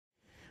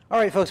All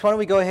right, folks, why don't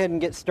we go ahead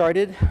and get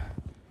started?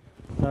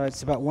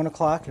 It's about 1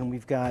 o'clock, and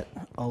we've got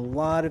a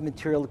lot of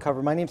material to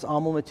cover. My name's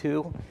Amal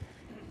Mattu,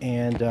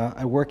 and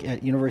I work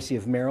at University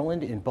of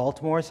Maryland in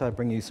Baltimore, so I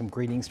bring you some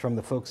greetings from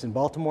the folks in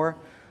Baltimore.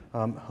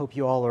 Hope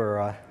you all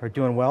are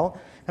doing well.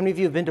 How many of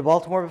you have been to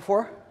Baltimore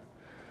before?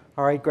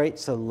 All right, great.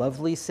 It's a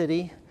lovely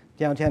city.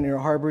 Downtown Inner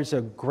Harbor is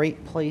a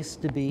great place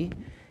to be,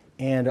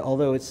 and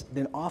although it's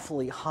been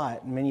awfully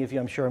hot, many of you,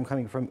 I'm sure, I'm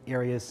coming from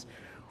areas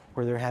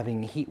where they're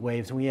having heat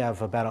waves. We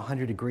have about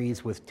 100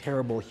 degrees with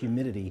terrible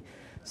humidity.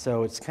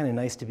 So it's kind of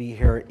nice to be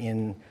here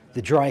in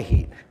the dry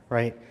heat,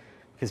 right?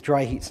 Because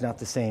dry heat's not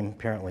the same,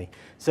 apparently.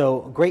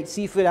 So great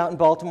seafood out in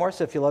Baltimore.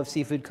 So if you love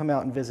seafood, come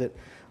out and visit.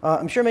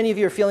 I'm sure many of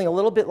you are feeling a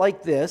little bit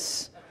like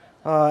this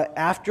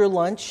after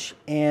lunch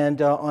and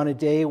on a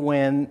day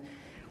when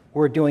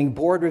we're doing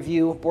board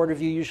review. Board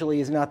review usually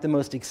is not the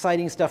most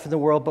exciting stuff in the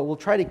world, but we'll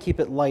try to keep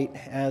it light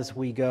as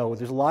we go.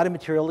 There's a lot of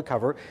material to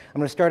cover. I'm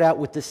going to start out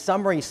with the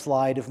summary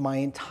slide of my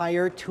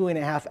entire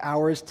 2.5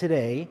 hours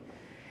today.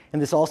 And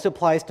this also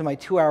applies to my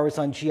 2 hours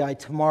on GI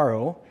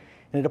tomorrow.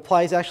 And it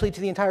applies actually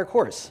to the entire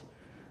course.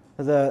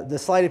 The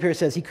slide up here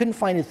says, he couldn't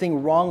find a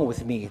thing wrong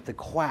with me, the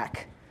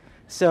quack.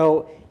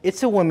 So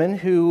it's a woman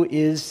who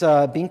is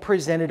being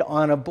presented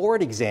on a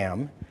board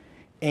exam.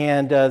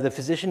 And the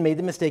physician made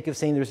the mistake of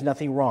saying there's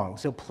nothing wrong.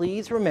 So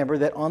please remember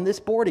that on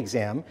this board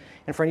exam,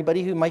 and for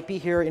anybody who might be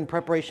here in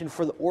preparation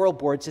for the oral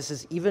boards, this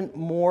is even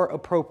more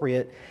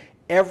appropriate.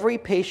 Every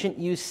patient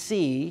you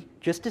see,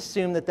 just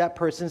assume that that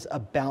person's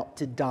about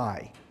to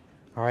die.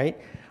 All right?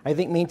 I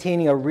think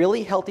maintaining a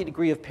really healthy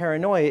degree of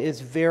paranoia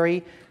is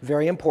very,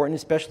 very important,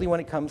 especially when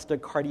it comes to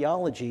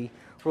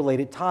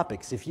cardiology-related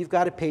topics. If you've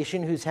got a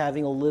patient who's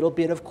having a little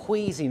bit of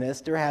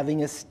queasiness, they're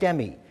having a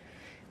STEMI.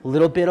 A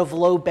little bit of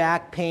low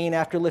back pain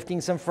after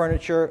lifting some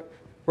furniture,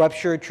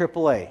 ruptured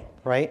AAA,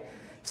 right?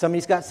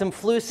 Somebody's got some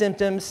flu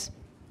symptoms,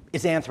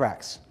 it's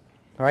anthrax,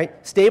 all right?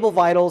 Stable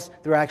vitals,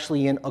 they're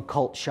actually in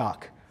occult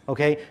shock,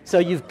 okay? So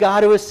you've got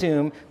to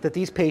assume that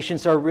these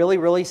patients are really,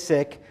 really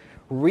sick.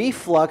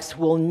 Reflux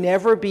will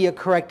never be a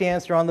correct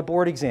answer on the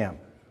board exam,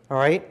 all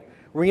right?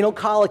 Renal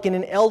colic in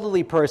an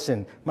elderly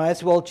person, might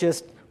as well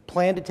just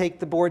plan to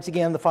take the boards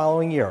again the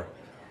following year,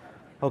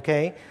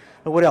 okay?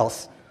 What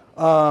else?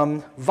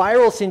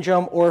 Viral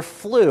syndrome or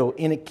flu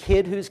in a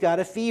kid who's got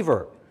a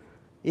fever.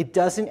 It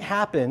doesn't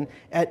happen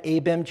at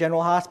ABEM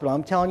General Hospital.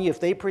 I'm telling you, if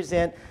they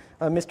present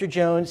Mr.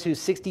 Jones, who's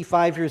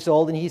 65 years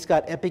old, and he's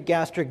got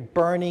epigastric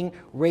burning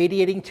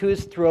radiating to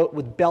his throat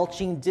with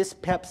belching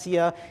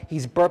dyspepsia,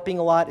 he's burping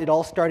a lot, it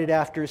all started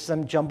after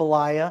some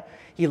jambalaya.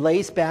 He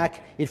lays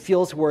back, it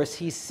feels worse.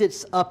 He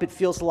sits up, it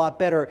feels a lot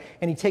better,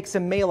 and he takes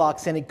some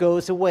Maalox and it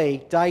goes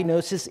away.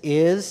 Diagnosis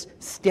is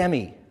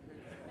STEMI,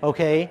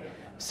 okay?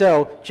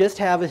 So just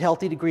have a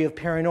healthy degree of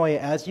paranoia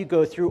as you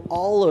go through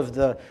all of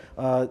the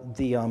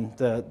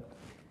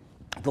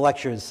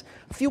lectures.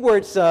 A few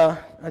words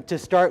to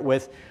start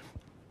with.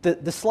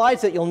 The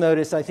slides that you'll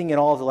notice, I think, in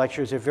all of the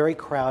lectures are very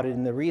crowded,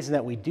 and the reason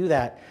that we do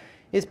that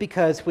is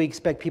because we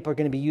expect people are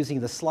going to be using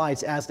the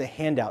slides as the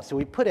handout. So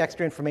we put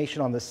extra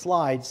information on the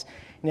slides,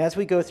 and as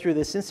we go through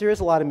this, since there is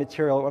a lot of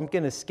material, I'm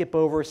going to skip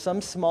over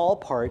some small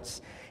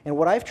parts, and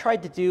what I've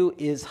tried to do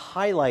is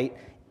highlight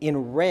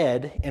in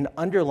red and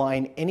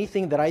underline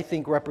anything that I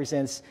think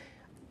represents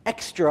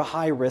extra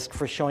high risk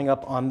for showing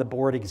up on the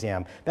board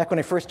exam. Back when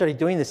I first started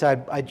doing this,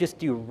 I'd just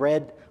do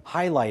red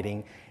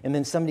highlighting, and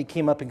then somebody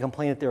came up and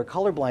complained that they were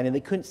colorblind and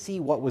they couldn't see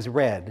what was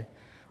red.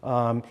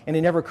 And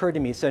it never occurred to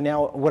me. So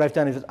now what I've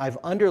done is I've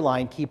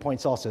underlined key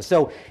points also.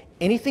 So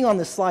anything on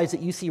the slides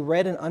that you see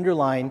red and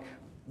underlined,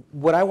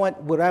 what I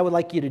would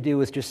like you to do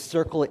is just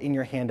circle it in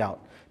your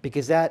handout,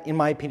 because that, in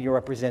my opinion,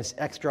 represents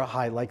extra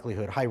high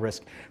likelihood, high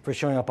risk for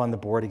showing up on the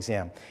board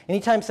exam.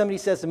 Anytime somebody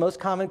says the most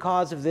common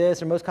cause of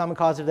this or most common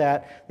cause of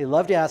that, they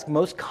love to ask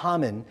most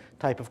common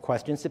type of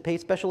questions, so pay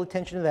special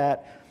attention to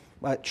that.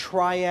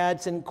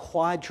 Triads and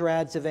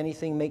quadrads of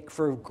anything make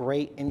for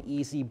great and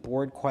easy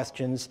board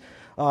questions.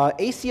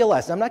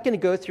 ACLS, I'm not going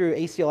to go through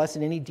ACLS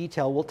in any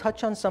detail. We'll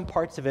touch on some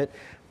parts of it,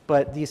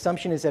 but the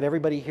assumption is that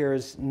everybody here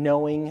is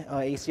knowing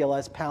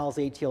ACLS, PALS,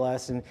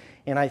 ATLS,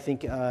 and I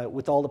think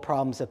with all the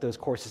problems that those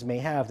courses may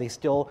have, they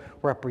still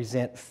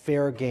represent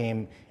fair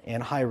game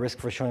and high risk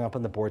for showing up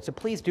on the board. So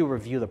please do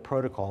review the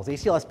protocols.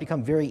 ACLS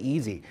become very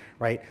easy,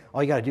 right?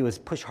 All you got to do is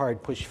push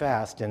hard, push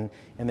fast, and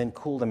then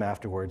cool them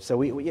afterwards. So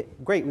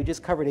great, we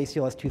just covered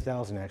ACLS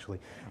 2000 actually.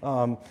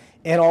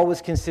 And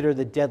always consider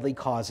the deadly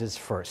causes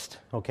first,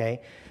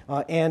 okay?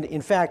 And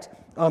in fact,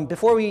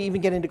 before we even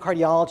get into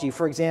cardiology,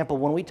 for example,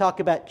 when we talk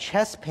about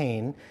chest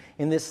pain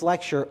in this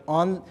lecture,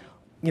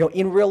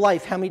 in real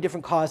life, how many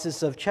different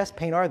causes of chest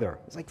pain are there?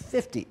 It's like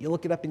 50. You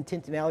look it up in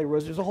Tintin Alley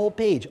Rose, there's a whole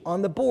page.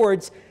 On the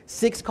boards,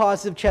 6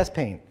 causes of chest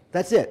pain.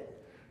 That's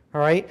it,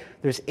 all right?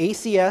 There's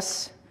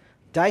ACS,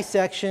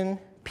 dissection,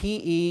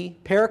 PE,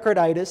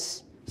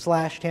 pericarditis /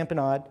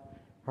 tamponade, all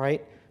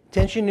right?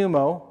 Tension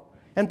pneumo,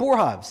 and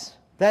Boerhaave's.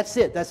 That's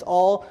it. That's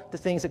all the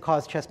things that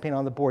cause chest pain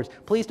on the boards.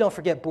 Please don't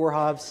forget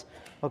Boerhaave's,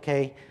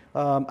 okay?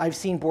 I've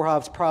seen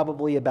Boerhaav's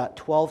probably about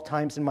 12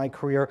 times in my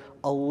career.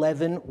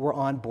 11 were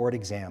on board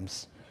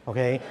exams,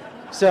 okay?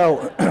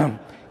 So,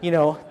 you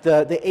know,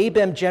 the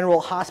ABEM General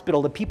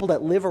Hospital, the people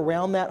that live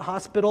around that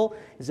hospital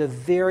is a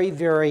very,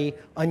 very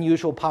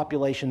unusual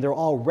population. They're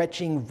all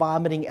retching,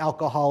 vomiting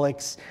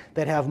alcoholics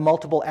that have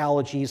multiple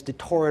allergies to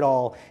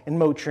Toradol and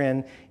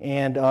Motrin,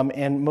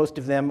 and most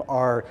of them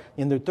are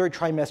in their 3rd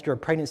trimester of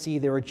pregnancy.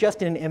 They were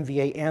just in an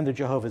MVA, and they're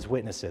Jehovah's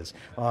Witnesses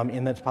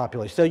in that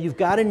population. So you've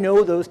got to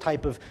know those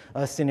type of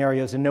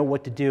scenarios and know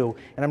what to do.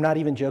 And I'm not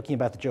even joking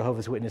about the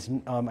Jehovah's Witness.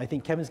 I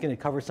think Kevin's going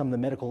to cover some of the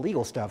medical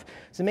legal stuff.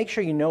 So make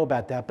sure you know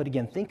about that. But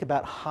again, think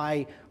about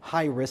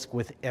high risk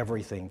with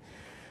everything.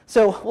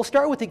 So we'll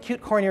start with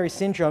acute coronary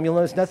syndrome. You'll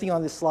notice nothing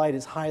on this slide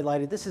is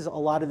highlighted. A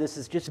lot of this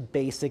is just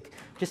basic,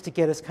 just to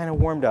get us kind of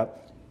warmed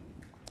up.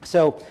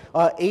 So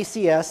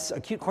ACS,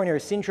 acute coronary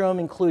syndrome,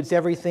 includes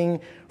everything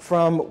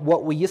from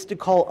what we used to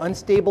call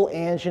unstable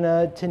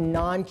angina to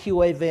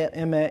non-Q-wave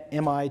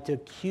MI to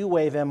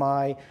Q-wave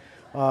MI.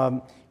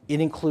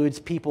 It includes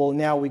people,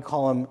 now we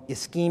call them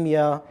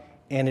ischemia,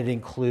 and it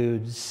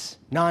includes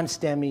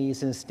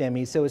non-STEMIs and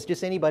STEMIs. So it's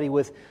just anybody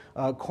with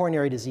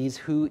coronary disease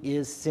who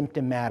is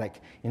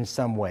symptomatic in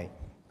some way,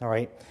 all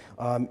right?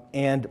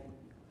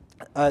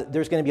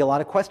 There's going to be a lot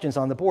of questions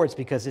on the boards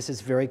because this is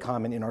very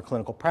common in our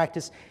clinical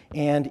practice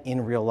and in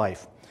real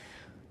life.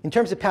 In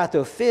terms of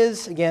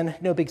pathophys, again,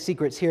 no big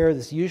secrets here.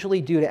 This is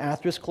usually due to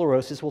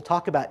atherosclerosis. We'll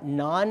talk about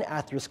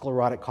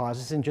non-atherosclerotic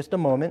causes in just a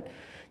moment.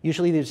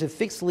 Usually there's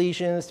fixed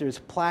lesions, there's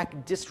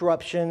plaque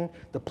disruption,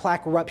 the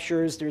plaque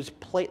ruptures, there's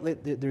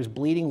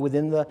bleeding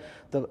within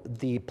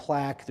the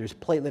plaque, there's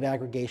platelet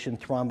aggregation,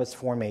 thrombus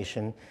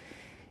formation.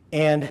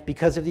 And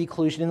because of the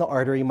occlusion in the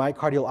artery,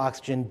 myocardial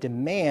oxygen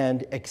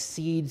demand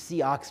exceeds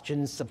the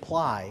oxygen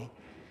supply,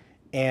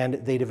 and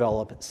they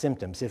develop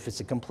symptoms. If it's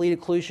a complete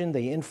occlusion,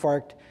 they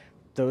infarct.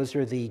 Those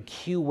are the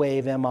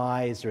Q-wave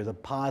MIs, or the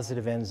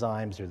positive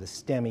enzymes, or the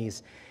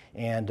STEMIs.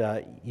 And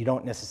you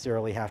don't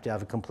necessarily have to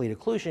have a complete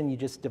occlusion, you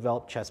just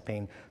develop chest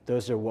pain.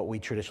 Those are what we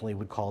traditionally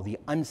would call the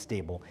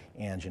unstable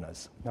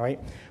anginas, all right?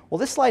 Well,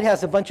 this slide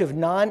has a bunch of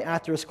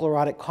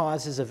non-atherosclerotic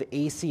causes of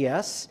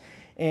ACS,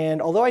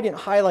 and although I didn't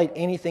highlight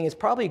anything, it's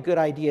probably a good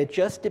idea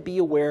just to be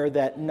aware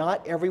that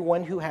not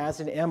everyone who has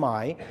an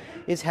MI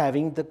is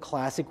having the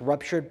classic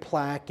ruptured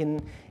plaque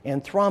and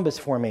thrombus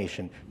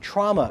formation.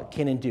 Trauma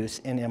can induce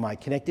an MI,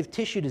 connective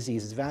tissue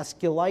diseases,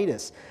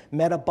 vasculitis,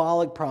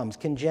 metabolic problems,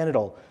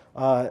 congenital,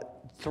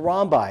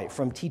 thrombi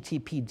from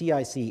TTP,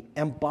 DIC,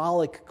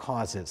 embolic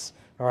causes,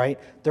 all right?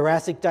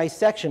 Thoracic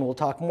dissection, we'll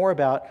talk more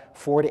about.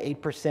 4 to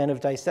 8% of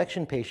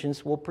dissection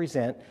patients will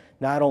present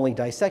not only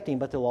dissecting,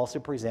 but they'll also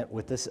present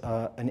with this,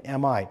 an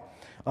MI.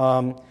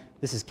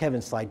 This is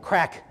Kevin's slide.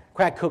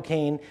 Crack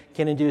cocaine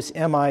can induce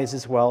MIs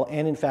as well,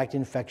 and in fact,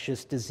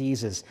 infectious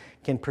diseases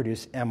can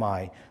produce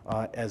MI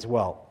as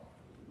well.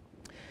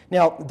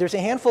 Now, there's a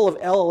handful of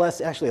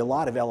LLS, actually a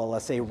lot of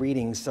LLSA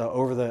readings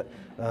over the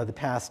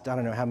past, I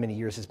don't know how many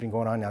years it's been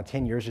going on now,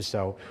 10 years or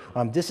so.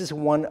 This is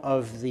one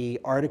of the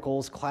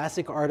articles,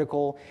 classic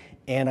article,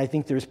 and I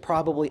think there's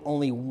probably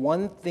only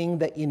one thing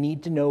that you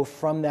need to know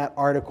from that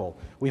article.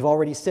 We've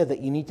already said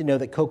that you need to know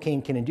that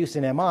cocaine can induce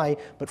an MI,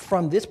 but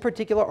from this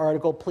particular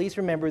article, please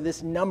remember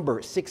this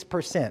number,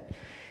 6%.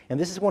 And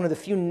this is one of the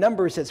few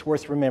numbers that's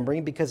worth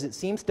remembering because it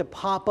seems to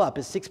pop up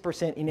as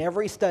 6% in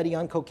every study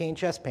on cocaine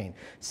chest pain.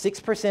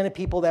 6% of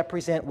people that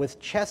present with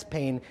chest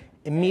pain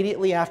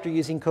immediately after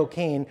using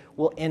cocaine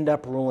will end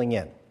up ruling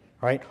in,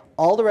 right?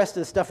 All the rest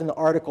of the stuff in the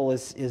article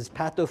is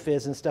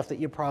pathophys and stuff that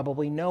you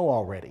probably know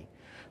already.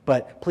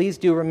 But please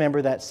do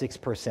remember that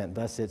 6%,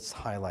 thus it's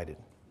highlighted.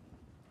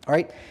 All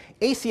right,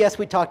 ACS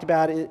we talked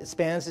about, it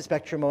spans the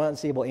spectrum of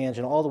unstable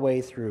angina all the way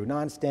through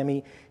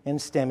non-STEMI and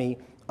STEMI.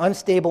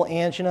 Unstable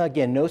angina,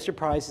 again, no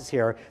surprises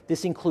here.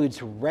 This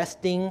includes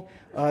resting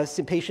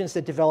patients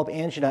that develop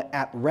angina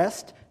at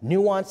rest,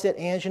 new onset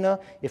angina,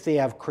 if they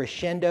have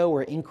crescendo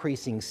or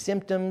increasing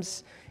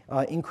symptoms,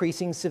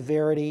 increasing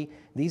severity.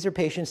 These are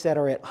patients that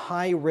are at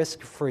high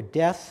risk for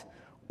death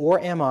or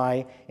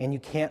MI, and you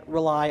can't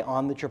rely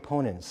on the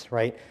troponins,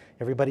 right?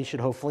 Everybody should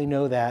hopefully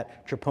know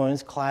that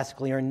troponins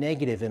classically are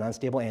negative in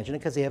unstable angina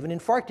because they haven't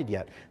infarcted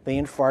yet. They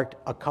infarct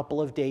a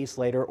couple of days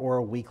later or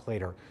a week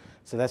later.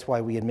 So that's why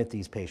we admit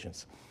these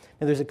patients.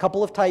 Now there's a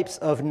couple of types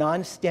of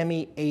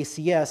non-STEMI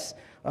ACS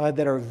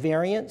that are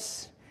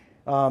variants.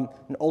 An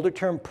older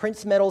term,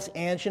 Prince-Meadows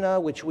angina,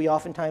 which we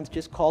oftentimes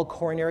just call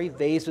coronary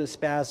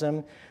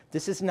vasospasm.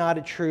 This is not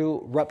a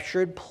true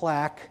ruptured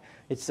plaque.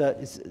 It's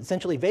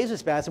essentially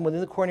vasospasm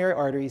within the coronary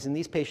arteries, and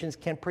these patients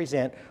can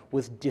present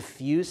with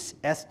diffuse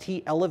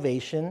ST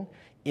elevation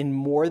in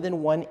more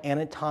than one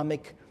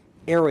anatomic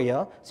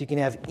area. So you can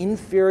have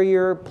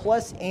inferior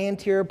plus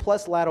anterior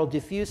plus lateral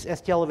diffuse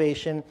ST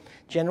elevation.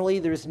 Generally,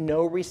 there's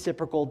no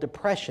reciprocal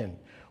depression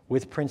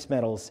with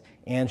Prince-Meadows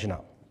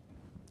angina.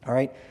 All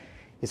right.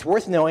 It's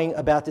worth knowing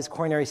about this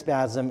coronary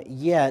spasm,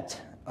 yet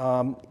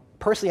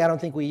personally I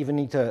don't think we even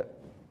need to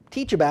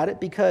teach about it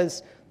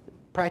because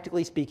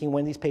practically speaking,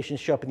 when these patients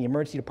show up in the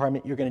emergency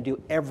department, you're going to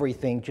do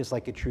everything just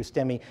like a true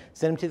STEMI.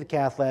 Send them to the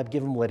cath lab,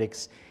 give them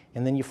lytics,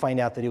 and then you find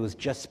out that it was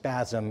just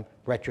spasm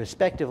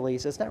retrospectively,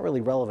 so it's not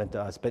really relevant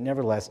to us, but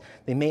nevertheless,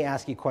 they may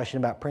ask you a question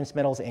about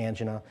Prince-Meadows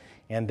angina,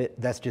 and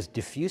that's just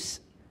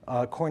diffuse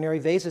coronary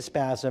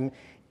vasospasm,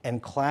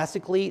 and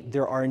classically,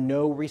 there are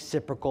no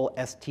reciprocal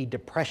ST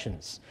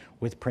depressions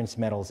with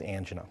Prince-Meadows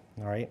angina,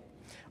 all right?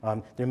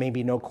 There may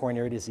be no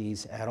coronary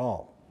disease at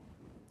all.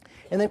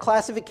 And then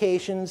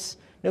classifications,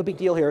 no big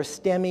deal here.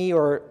 STEMI,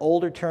 or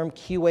older term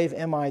Q-wave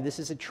MI, this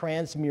is a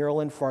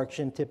transmural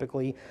infarction,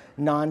 typically.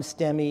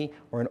 Non-STEMI,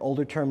 or an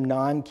older term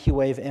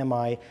non-Q-wave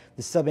MI,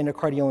 the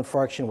subendocardial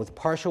infarction with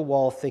partial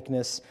wall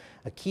thickness.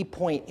 A key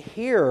point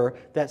here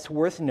that's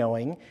worth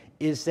knowing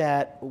is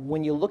that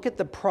when you look at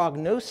the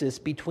prognosis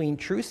between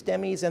true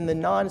STEMIs and the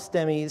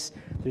non-STEMIs,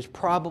 there's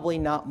probably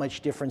not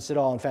much difference at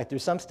all. In fact,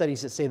 there's some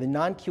studies that say the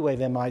non-Q-wave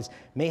MIs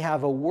may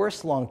have a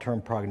worse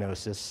long-term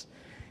prognosis.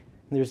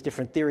 There's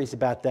different theories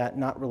about that,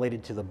 not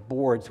related to the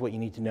boards, what you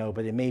need to know,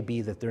 but it may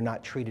be that they're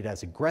not treated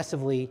as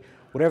aggressively.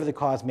 Whatever the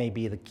cause may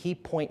be, the key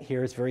point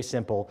here is very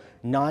simple.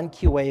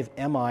 Non-Q-wave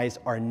MIs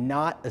are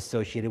not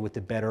associated with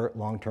the better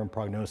long-term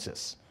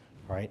prognosis,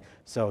 right?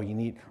 So you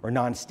need, or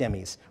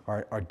non-STEMIs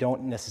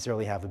don't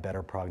necessarily have a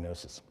better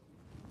prognosis.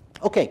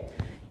 Okay,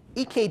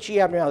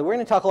 EKG abnormality. We're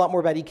going to talk a lot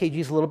more about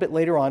EKGs a little bit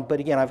later on, but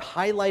again, I've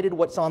highlighted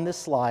what's on this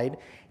slide,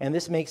 and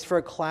this makes for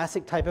a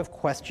classic type of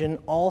question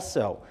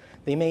also.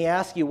 They may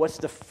ask you, what's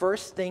the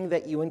first thing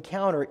that you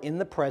encounter in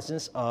the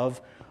presence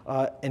of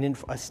a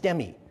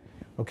STEMI?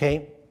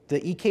 Okay, the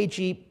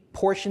EKG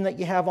portion that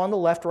you have on the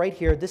left right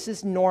here, this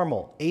is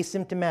normal,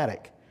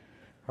 asymptomatic.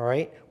 All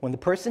right, when the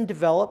person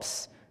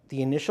develops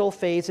the initial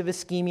phase of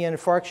ischemia and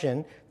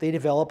infarction, they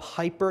develop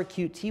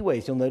hyperacute T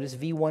waves. You'll notice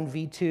V1,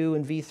 V2,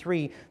 and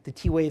V3, the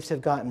T waves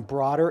have gotten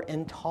broader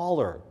and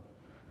taller.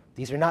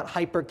 These are not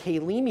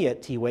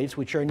hyperkalemia T waves,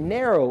 which are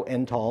narrow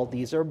and tall.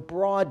 These are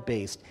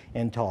broad-based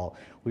and tall.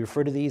 We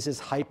refer to these as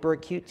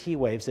hyperacute T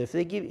waves. If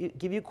they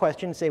give you a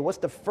question and say, what's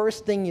the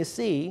first thing you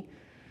see,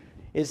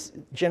 is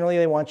generally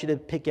they want you to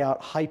pick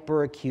out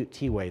hyperacute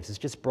T waves. It's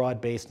just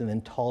broad-based and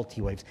then tall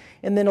T waves.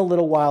 And then a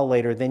little while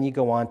later, then you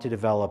go on to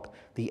develop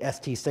the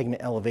ST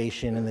segment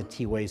elevation, and the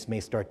T waves may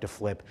start to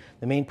flip.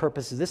 The main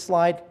purpose of this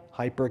slide,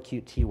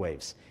 hyperacute T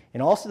waves.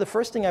 And also the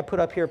first thing I put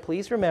up here,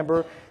 please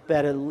remember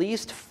that at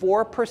least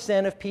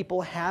 4% of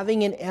people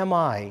having an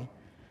MI,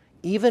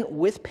 even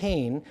with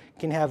pain,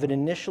 can have an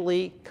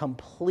initially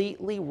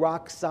completely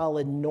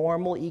rock-solid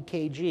normal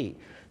EKG.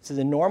 So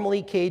the normal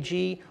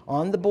EKG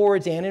on the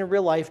boards and in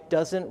real life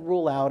doesn't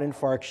rule out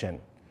infarction.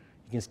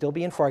 You can still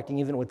be infarcting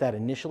even with that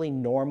initially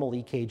normal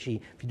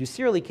EKG. If you do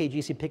serial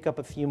EKGs, you pick up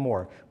a few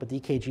more, but the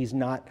EKG is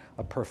not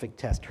a perfect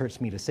test.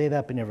 Hurts me to say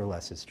that, but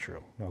nevertheless, it's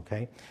true,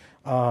 okay?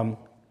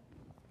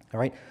 All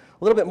right,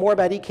 a little bit more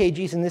about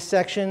EKGs in this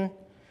section.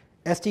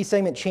 ST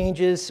segment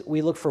changes,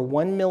 we look for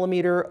 1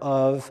 millimeter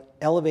of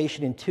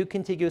elevation in 2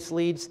 contiguous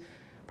leads.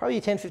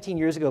 Probably 10, 15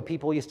 years ago,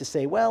 people used to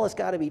say, well, it's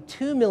got to be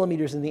 2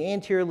 millimeters in the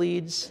anterior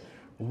leads,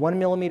 1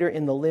 millimeter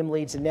in the limb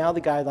leads, and now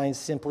the guidelines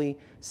simply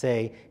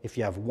say if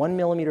you have 1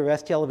 millimeter of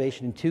ST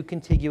elevation in 2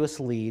 contiguous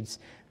leads,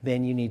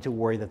 then you need to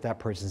worry that that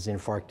person's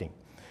infarcting.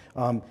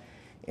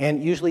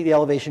 And usually the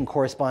elevation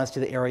corresponds to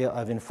the area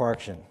of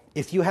infarction.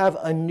 If you have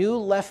a new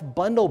left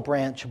bundle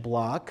branch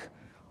block,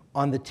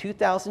 on the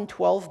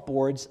 2012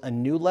 boards, a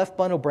new left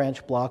bundle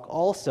branch block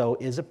also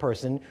is a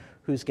person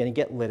who's going to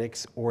get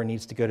lytics or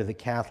needs to go to the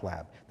cath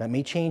lab. That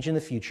may change in the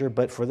future,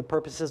 but for the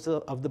purposes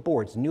of the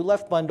boards, new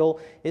left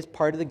bundle is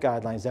part of the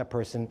guidelines. That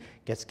person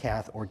gets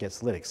cath or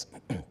gets lytics.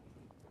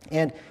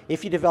 And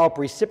if you develop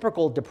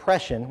reciprocal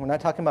depression, we're not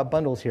talking about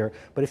bundles here,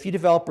 but if you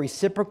develop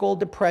reciprocal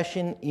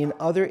depression in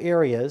other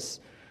areas,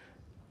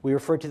 we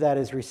refer to that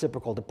as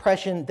reciprocal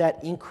depression.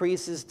 That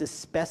increases the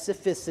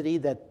specificity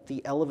that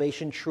the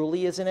elevation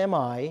truly is an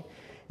MI,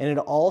 and it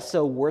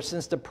also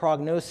worsens the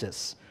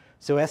prognosis.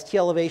 So ST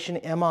elevation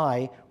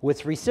MI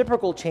with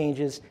reciprocal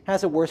changes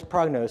has a worse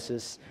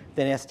prognosis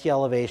than ST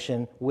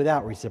elevation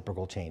without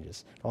reciprocal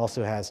changes. It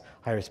also has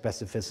higher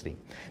specificity.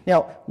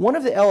 Now, one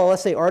of the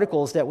LLSA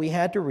articles that we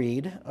had to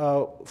read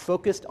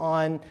focused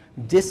on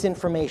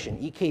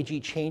disinformation,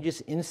 EKG changes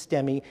in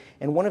STEMI,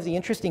 and one of the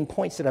interesting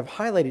points that I've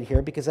highlighted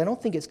here, because I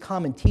don't think it's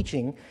common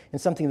teaching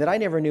and something that I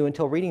never knew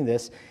until reading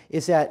this,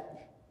 is that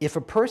if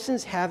a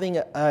person's having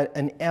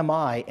an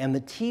MI and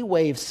the T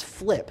waves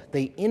flip,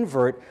 they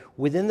invert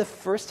within the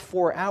first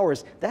 4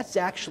 hours, that's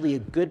actually a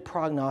good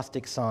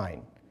prognostic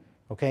sign,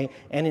 okay?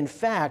 And in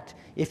fact,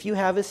 if you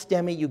have a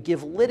STEMI, you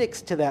give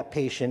lytics to that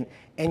patient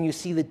and you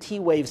see the T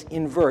waves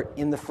invert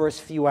in the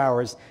first few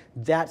hours,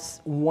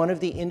 that's one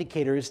of the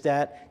indicators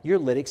that your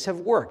lytics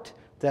have worked,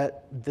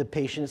 that the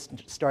patient's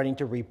starting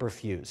to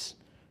reperfuse.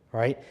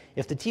 Right?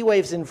 If the T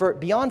waves invert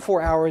beyond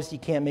 4 hours, you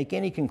can't make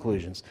any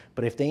conclusions.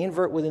 But if they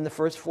invert within the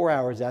first 4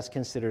 hours, that's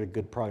considered a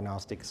good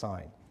prognostic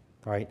sign.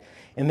 Right?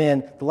 And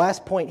then the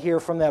last point here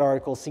from that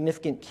article,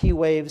 significant Q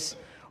waves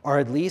are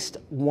at least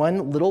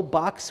 1 little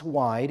box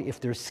wide.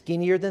 If they're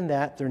skinnier than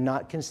that, they're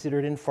not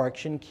considered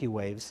infarction Q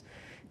waves.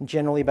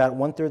 generally about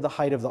 1/3 the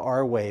height of the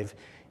R wave.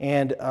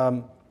 And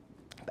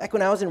back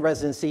when I was in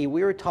residency,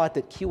 we were taught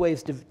that Q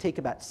waves take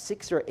about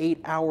 6 or 8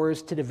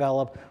 hours to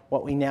develop.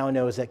 What we now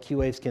know is that Q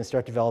waves can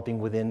start developing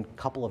within a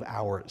couple of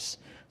hours.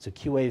 So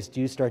Q waves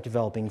do start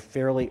developing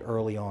fairly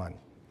early on,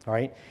 all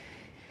right?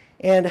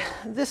 And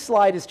this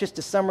slide is just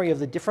a summary of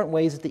the different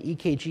ways that the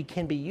EKG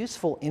can be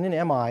useful in an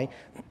MI.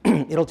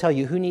 It'll tell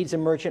you who needs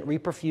emergent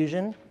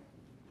reperfusion.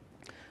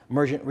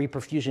 Emergent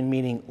reperfusion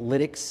meaning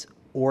lytics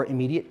or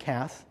immediate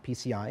cath,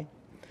 PCI.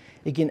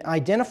 It can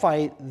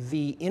identify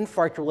the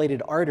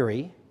infarct-related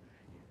artery,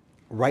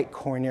 right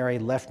coronary,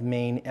 left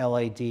main,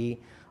 LAD.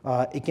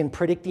 It can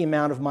predict the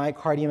amount of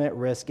myocardium at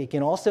risk. It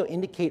can also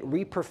indicate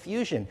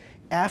reperfusion.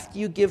 After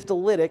you give the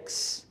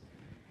lytics,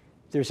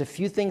 there's a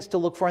few things to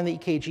look for in the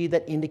EKG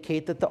that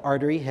indicate that the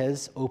artery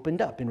has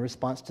opened up in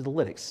response to the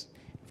lytics.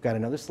 We've got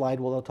another slide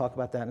where I'll talk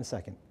about that in a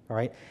second, all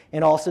right?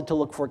 And also to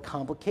look for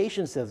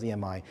complications of the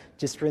MI,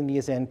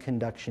 dysrhythmias and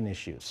conduction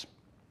issues.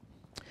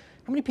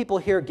 How many people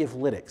here give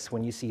lytics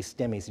when you see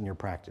STEMIs in your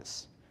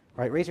practice?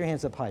 All right, raise your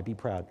hands up high, be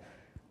proud.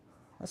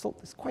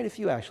 That's quite a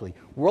few actually.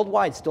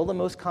 Worldwide, still the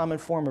most common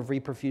form of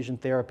reperfusion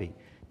therapy.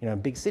 You know, in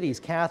big cities,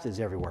 cath is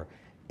everywhere.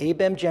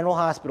 ABEM General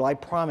Hospital, I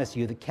promise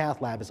you, the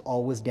cath lab is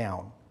always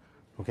down.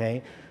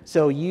 Okay?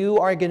 So you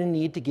are going to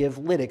need to give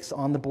lytics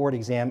on the board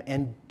exam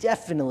and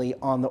definitely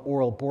on the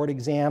oral board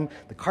exam.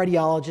 The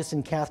cardiologist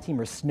and cath team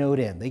are snowed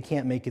in. They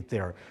can't make it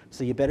there.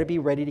 So you better be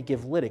ready to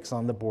give lytics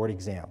on the board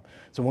exam.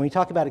 So when we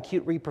talk about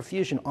acute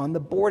reperfusion, on the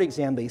board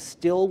exam, they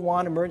still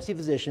want emergency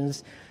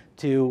physicians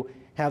to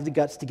have the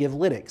guts to give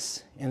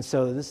lytics. And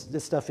so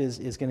this stuff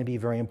is going to be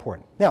very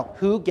important. Now,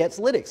 who gets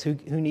lytics?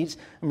 Who needs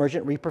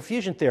emergent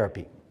reperfusion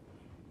therapy?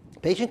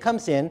 Patient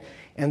comes in,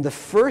 and the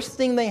first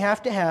thing they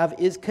have to have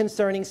is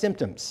concerning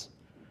symptoms,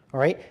 all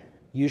right?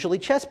 Usually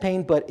chest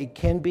pain, but it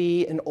can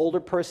be an older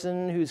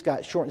person who's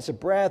got shortness of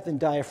breath and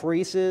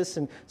diaphoresis,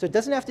 and so it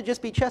doesn't have to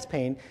just be chest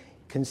pain,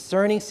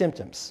 concerning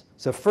symptoms.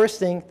 So first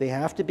thing, they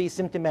have to be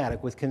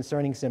symptomatic with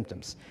concerning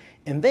symptoms.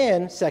 And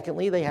then,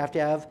 secondly, they have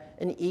to have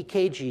an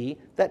EKG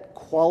that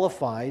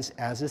qualifies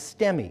as a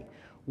STEMI.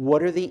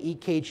 What are the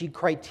EKG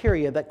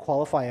criteria that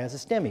qualify as a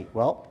STEMI?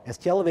 Well,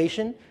 ST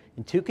elevation,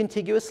 in 2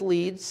 contiguous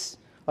leads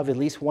of at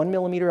least 1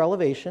 millimeter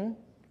elevation,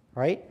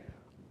 right?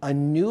 A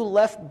new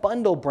left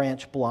bundle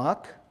branch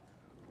block,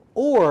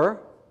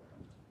 or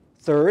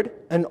third,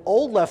 an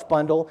old left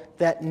bundle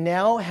that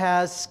now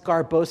has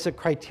Scarbosa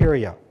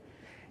criteria.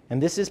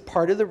 And this is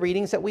part of the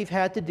readings that we've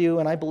had to do,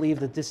 and I believe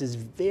that this is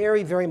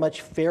very, very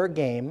much fair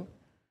game